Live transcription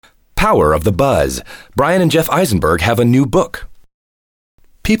Power of the Buzz. Brian and Jeff Eisenberg have a new book.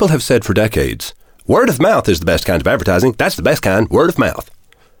 People have said for decades, word of mouth is the best kind of advertising. That's the best kind, word of mouth.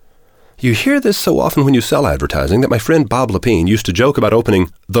 You hear this so often when you sell advertising that my friend Bob Lepine used to joke about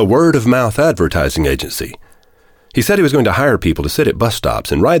opening the word of mouth advertising agency. He said he was going to hire people to sit at bus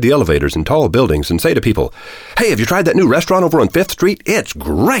stops and ride the elevators in tall buildings and say to people, "Hey, have you tried that new restaurant over on 5th Street? It's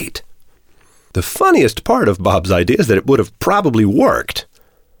great." The funniest part of Bob's idea is that it would have probably worked.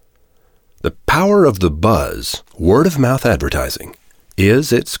 The power of the buzz, word of mouth advertising,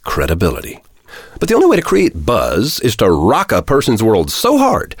 is its credibility. But the only way to create buzz is to rock a person's world so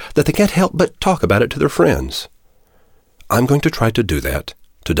hard that they can't help but talk about it to their friends. I'm going to try to do that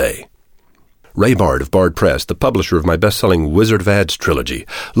today. Ray Bard of Bard Press, the publisher of my best-selling Wizard of Ads trilogy,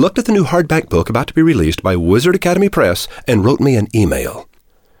 looked at the new hardback book about to be released by Wizard Academy Press and wrote me an email.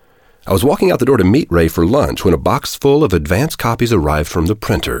 I was walking out the door to meet Ray for lunch when a box full of advance copies arrived from the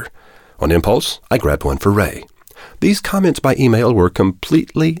printer. On impulse, I grabbed one for Ray. These comments by email were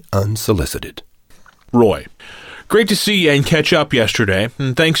completely unsolicited. Roy, great to see you and catch up yesterday,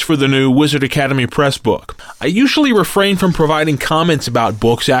 and thanks for the new Wizard Academy Press book. I usually refrain from providing comments about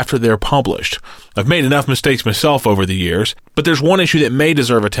books after they're published. I've made enough mistakes myself over the years, but there's one issue that may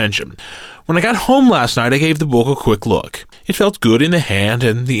deserve attention. When I got home last night, I gave the book a quick look. It felt good in the hand,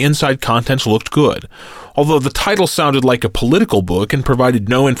 and the inside contents looked good. Although the title sounded like a political book and provided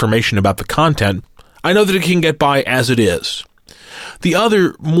no information about the content, I know that it can get by as it is. The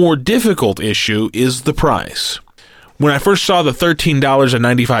other, more difficult issue is the price. When I first saw the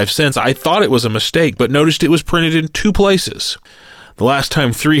 $13.95, I thought it was a mistake, but noticed it was printed in 2 places. The last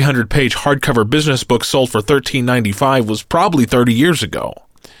time 300-page hardcover business books sold for $13.95 was probably 30 years ago.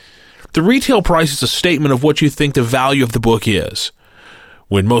 The retail price is a statement of what you think the value of the book is.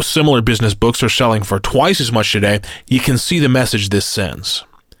 When most similar business books are selling for twice as much today, you can see the message this sends.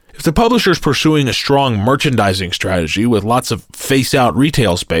 If the publisher is pursuing a strong merchandising strategy with lots of face-out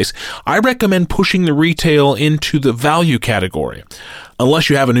retail space, I recommend pushing the retail into the value category. Unless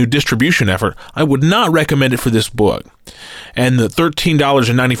you have a new distribution effort, I would not recommend it for this book. And the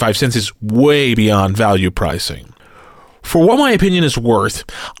 $13.95 is way beyond value pricing. For what my opinion is worth,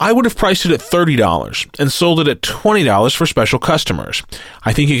 I would have priced it at $30 and sold it at $20 for special customers.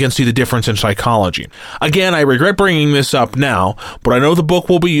 I think you can see the difference in psychology. Again, I regret bringing this up now, but I know the book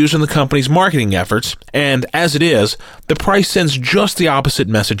will be used in the company's marketing efforts, and as it is, the price sends just the opposite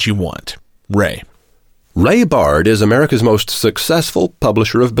message you want. Ray. Ray Bard is America's most successful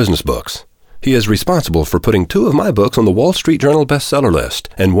publisher of business books. He is responsible for putting 2 of my books on the Wall Street Journal bestseller list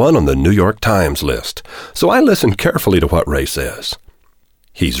and 1 on the New York Times list. So I listen carefully to what Ray says.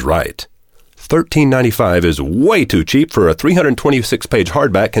 He's right. $13.95 is way too cheap for a 326-page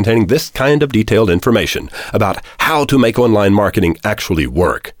hardback containing this kind of detailed information about how to make online marketing actually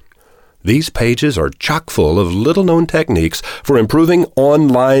work. These pages are chock full of little-known techniques for improving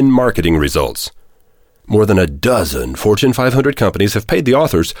online marketing results. More than a dozen Fortune 500 companies have paid the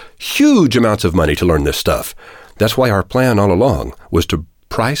authors huge amounts of money to learn this stuff. That's why our plan all along was to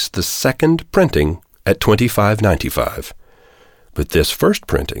price the second printing at $25.95. But this first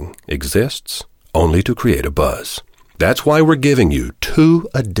printing exists only to create a buzz. That's why we're giving you 2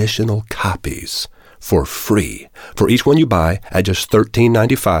 additional copies for free for each one you buy at just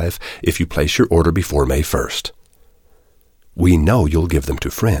 $13.95 if you place your order before May 1st. We know you'll give them to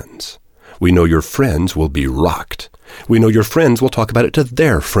friends. We know your friends will be rocked. We know your friends will talk about it to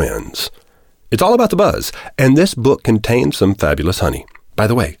their friends. It's all about the buzz, and this book contains some fabulous honey. By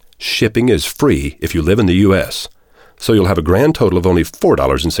the way, shipping is free if you live in the U.S., so you'll have a grand total of only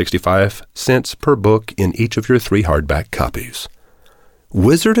 $4.65 per book in each of your 3 hardback copies.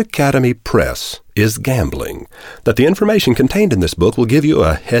 Wizard Academy Press is gambling that the information contained in this book will give you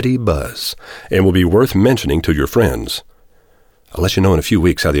a heady buzz and will be worth mentioning to your friends. I'll let you know in a few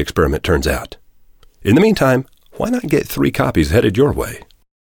weeks how the experiment turns out. In the meantime, why not get 3 copies headed your way?